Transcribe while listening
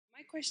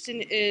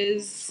question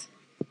is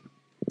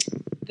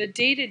the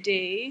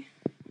day-to-day,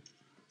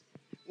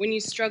 when you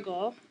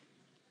struggle,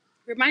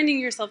 reminding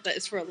yourself that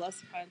it's for Allah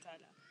subhanahu wa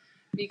ta'ala.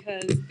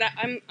 Because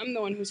I'm the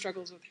one who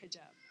struggles with hijab.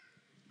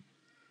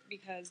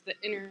 Because the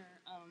inner,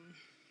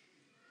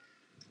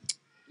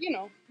 you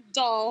know,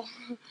 doll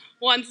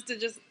wants to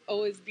just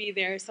always be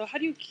there. So how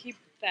do you keep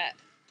that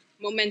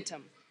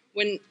momentum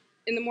when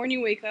in the morning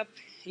you wake up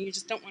and you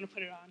just don't want to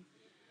put it on?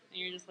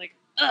 And you're just like,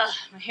 ugh,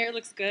 my hair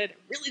looks good. I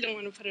really don't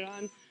want to put it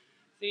on.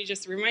 So you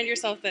just remind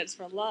yourself that it's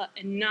for Allah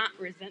and not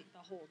resent the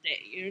whole day.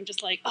 You're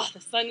just like, oh,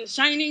 the sun is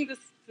shining. The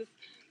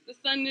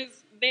sun is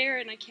there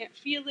and I can't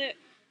feel it.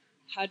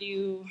 How do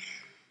you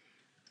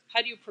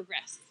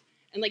progress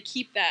and like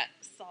keep that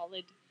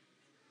solid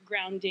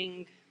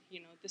grounding?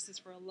 This is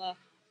for Allah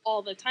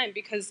all the time,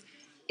 because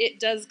it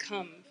does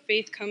come.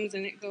 Faith comes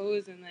and it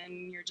goes, and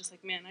then you're just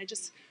like, man, I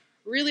just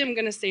really am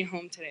gonna stay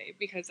home today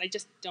because I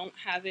just don't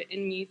have it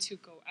in me to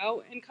go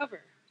out and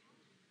cover.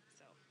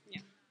 So yeah.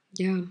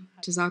 Yeah,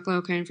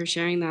 Jazakallah khairan for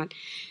sharing that.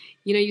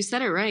 You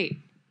said it right.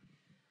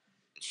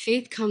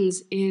 Faith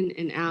comes in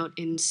and out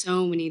in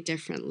so many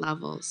different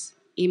levels.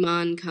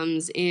 Iman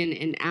comes in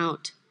and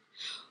out.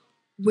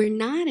 We're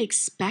not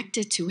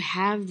expected to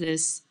have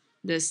this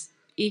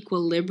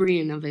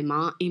equilibrium of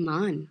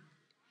iman.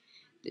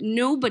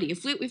 Nobody.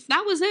 If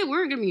that was it,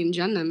 we're gonna be in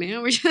Jannah,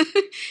 man. We're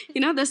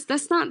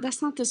that's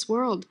not this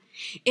world.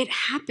 It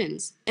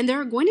happens, and there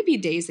are going to be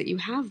days that you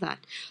have that.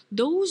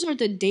 Those are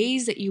the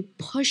days that you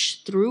push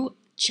through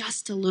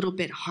just a little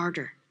bit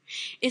harder.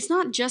 It's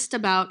not just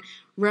about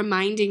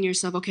reminding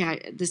yourself,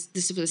 okay, this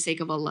is for the sake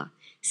of Allah.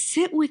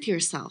 Sit with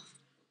yourself.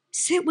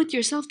 Sit with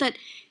yourself that,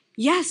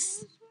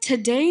 yes,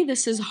 today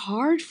this is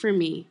hard for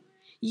me.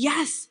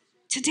 Yes,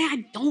 today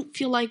I don't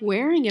feel like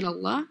wearing it,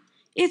 Allah.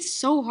 It's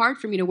so hard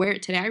for me to wear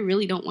it today. I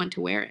really don't want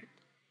to wear it.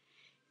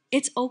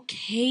 It's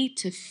okay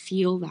to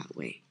feel that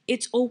way.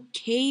 It's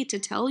okay to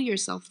tell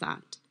yourself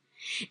that.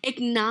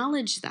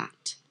 Acknowledge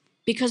that.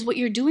 Because what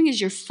you're doing is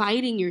you're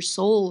fighting your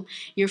soul.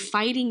 You're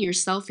fighting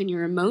yourself and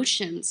your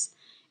emotions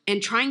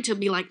and trying to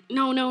be like,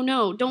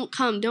 no, don't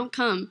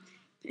come.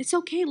 It's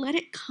okay, let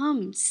it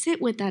come.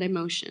 Sit with that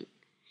emotion.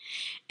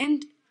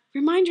 And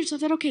remind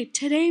yourself that, okay,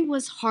 today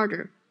was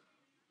harder.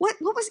 What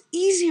was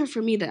easier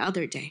for me the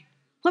other day?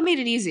 What made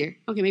it easier?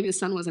 Okay, maybe the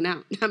sun wasn't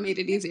out. That made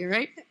it easier,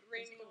 right?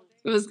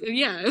 It was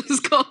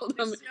cold.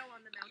 There's snow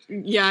on the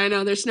mountain. Yeah, I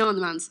know, there's snow on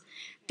the mountains.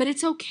 But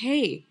it's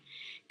okay.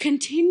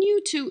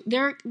 Continue to,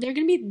 there are going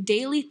to be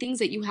daily things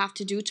that you have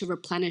to do to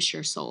replenish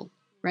your soul,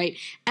 right?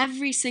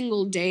 Every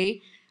single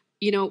day,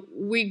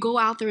 we go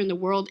out there in the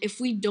world. If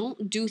we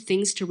don't do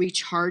things to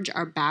recharge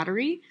our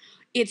battery,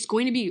 it's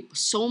going to be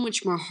so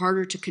much more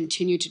harder to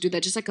continue to do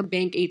that. Just like a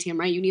bank ATM,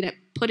 right? You need to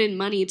put in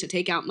money to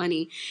take out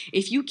money.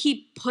 If you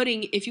keep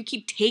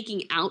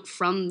taking out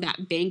from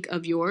that bank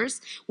of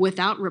yours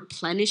without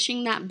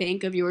replenishing that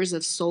bank of yours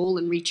of soul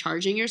and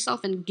recharging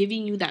yourself and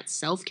giving you that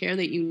self-care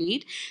that you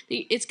need,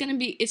 it's gonna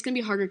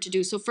be harder to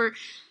do. So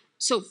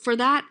for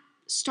that,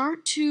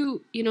 start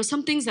to,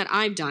 some things that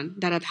I've done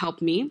that have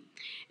helped me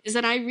is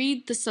that I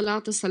read the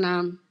Salat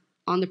Salam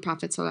on the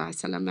Prophet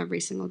ﷺ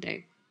every single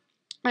day.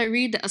 I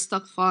read the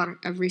Astaghfar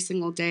every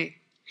single day.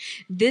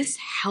 This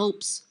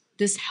helps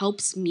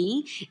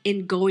me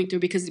in going through,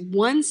 because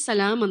one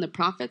salam on the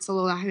Prophet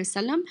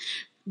ﷺ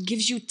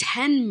gives you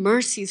 10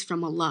 mercies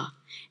from Allah.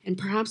 And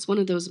perhaps one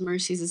of those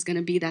mercies is going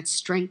to be that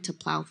strength to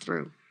plow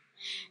through.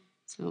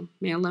 So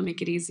may Allah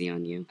make it easy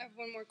on you. I have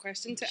one more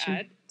question to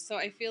add. So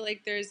I feel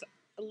like there's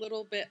a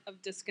little bit of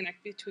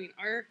disconnect between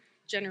our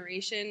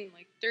generation,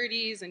 like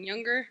 30s and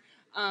younger,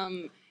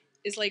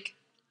 is like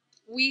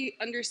we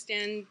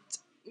understand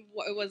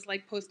what it was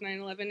like post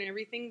 9/11 and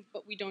everything,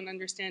 but we don't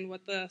understand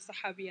what the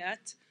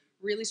Sahabiyat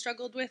really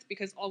struggled with,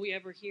 because all we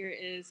ever hear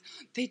is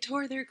they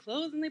tore their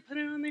clothes and they put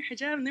it on their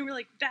hijab and they were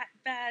like that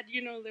bad,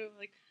 they were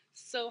like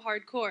so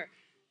hardcore.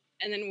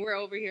 And then we're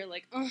over here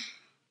like, oh,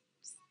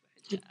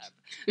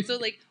 hijab. So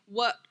like,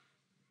 what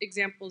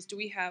examples do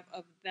we have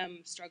of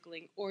them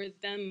struggling or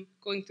them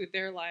going through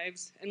their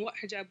lives and what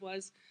hijab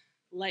was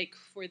like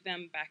for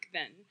them back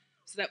then,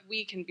 so that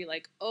we can be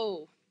like,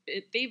 oh,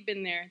 they've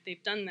been there,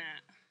 they've done that.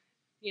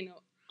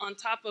 On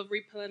top of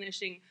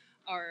replenishing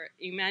our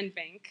Iman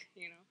bank,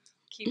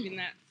 keeping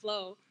that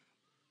flow.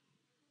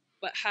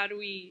 But how do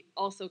we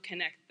also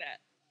connect that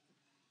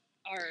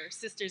our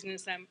sisters in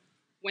Islam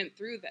went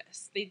through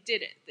this? They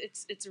did it.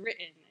 It's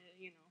written,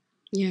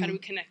 Yeah. How do we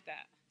connect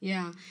that?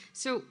 Yeah.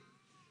 So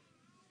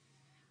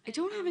I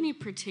don't have any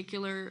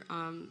particular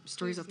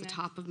stories off the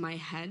top of my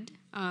head,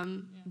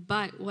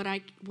 but what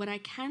I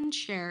can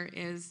share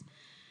is,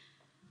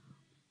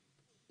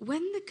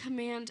 when the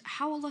command,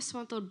 how Allah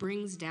SWT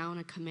brings down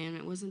a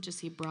commandment, it wasn't just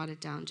He brought it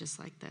down just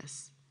like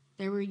this.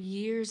 There were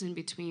years in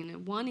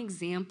between. One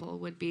example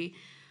would be,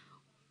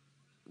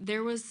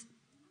 there was,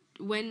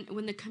 when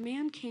the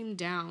command came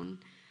down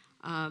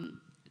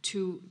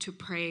to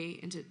pray,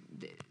 and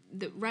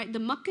the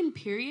Meccan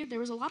period, there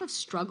was a lot of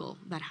struggle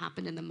that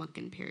happened in the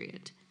Meccan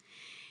period.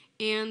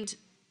 And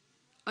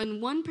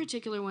on one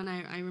particular one,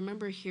 I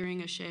remember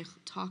hearing a sheikh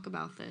talk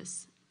about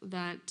this.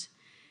 that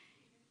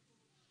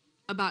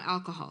about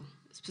alcohol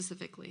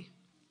specifically,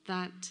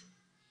 that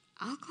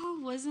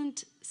alcohol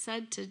wasn't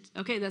said to,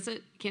 okay, that's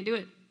it, can't do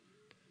it.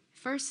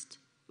 First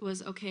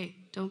was, okay,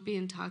 don't be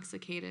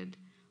intoxicated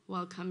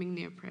while coming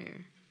near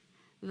prayer.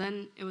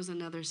 Then it was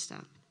another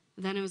step.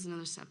 Then it was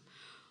another step.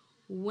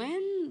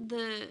 When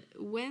the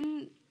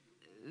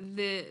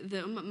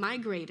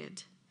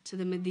migrated to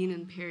the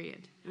Medinan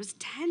period, it was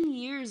 10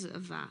 years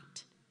of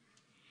that.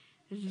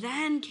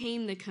 Then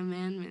came the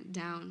commandment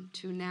down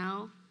to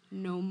now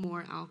no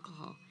more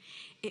alcohol.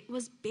 It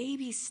was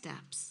baby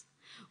steps.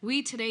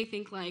 We today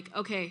think like,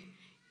 okay,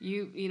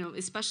 you know,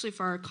 especially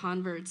for our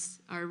converts,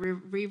 our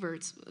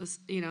reverts,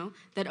 you know,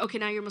 that, okay,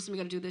 now you're Muslim,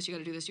 you got to do this, you got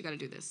to do this, you got to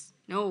do this.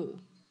 No,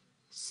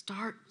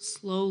 start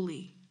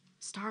slowly.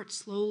 Start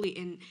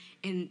slowly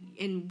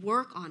and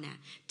work on it.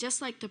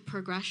 Just like the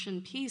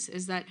progression piece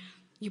is that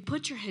you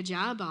put your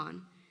hijab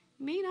on.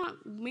 You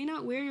may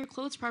not wear your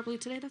clothes properly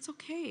today. That's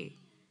okay.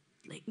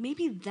 Like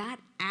maybe that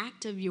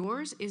act of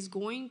yours is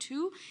going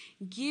to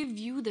give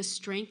you the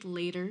strength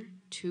later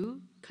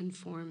to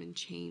conform and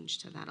change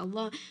to that.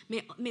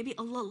 Maybe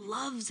Allah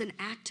loves an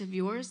act of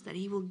yours that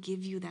He will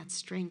give you that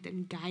strength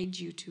and guide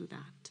you to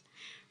that.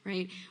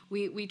 Right?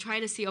 We try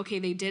to see, okay,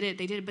 they did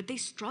it, but they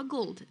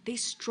struggled. They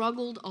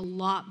struggled a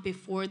lot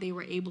before they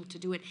were able to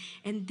do it.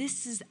 And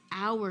this is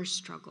our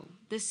struggle.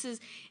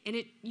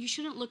 You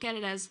shouldn't look at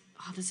it as,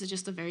 oh, this is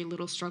just a very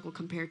little struggle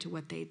compared to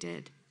what they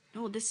did.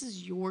 No, this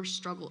is your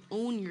struggle.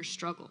 Own your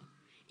struggle.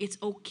 It's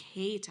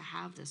okay to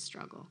have this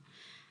struggle.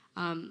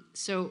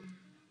 So,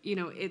 you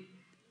know,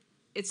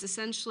 it's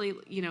essentially,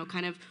 you know,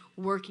 kind of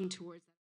working towards that.